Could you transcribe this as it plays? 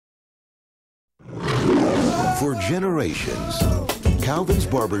For generations, Calvin's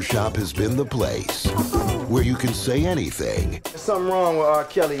Barbershop has been the place where you can say anything. There's something wrong with R.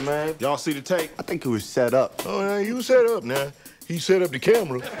 Kelly, man. Y'all see the tape? I think it was set up. Oh, yeah, he was set up now. He set up the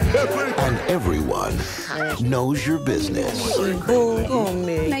camera. And everyone knows your business. Boo on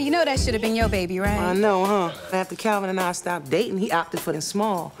me. Now, you know that should have been your baby, right? I know, huh? After Calvin and I stopped dating, he opted for the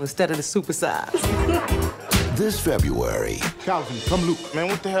small instead of the super size. This February. Calvin, come look. Man,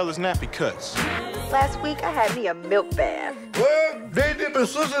 what the hell is Nappy Cutz? Last week, I had me a milk bath. What? They dipping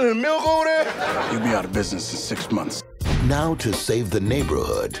sister in milk over there? You'll be out of business in 6 months. Now to save the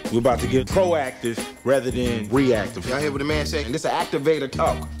neighborhood. We're about to get proactive rather than reactive. Y'all hear what the man said? This is an activator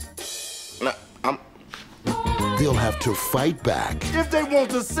talk. They'll have to fight back. If they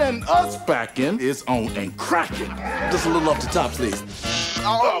want to send us back in, it's on and cracking. Just a little off the top, please.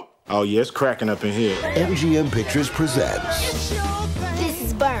 Oh, yeah, it's cracking up in here. MGM Pictures presents. This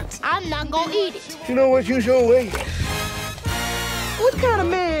is burnt. I'm not gonna eat it. You know what? You sure wait. What kind of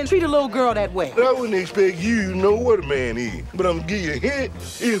man treat a little girl that way? I wouldn't expect you to know what a man is. But I'm gonna give you a hint.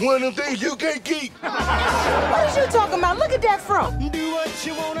 It's one of them things you can't keep. What is you talking about? Look at that front.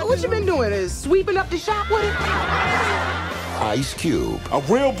 What you been doing? Is sweeping up the shop with it? Ice Cube. A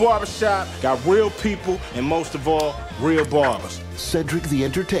real barbershop got real people, and most of all, real barbers. Cedric the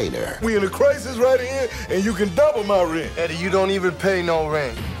Entertainer. We in a crisis right here, and you can double my rent. Eddie, you don't even pay no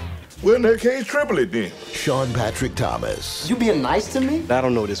rent. Well, in that case, triple it then. Sean Patrick Thomas. You being nice to me? I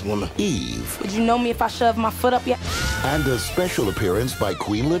don't know this woman. Eve. Would you know me if I shoved my foot up yet? And a special appearance by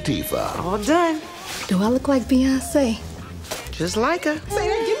Queen Latifah. All done. Do I look like Beyonce? Just like her. Say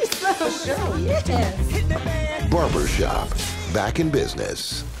that, give me some. Sure, yes. Barbershop. Back in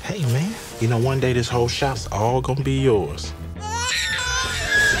business. Hey, man. You know, one day this whole shop's all gonna be yours.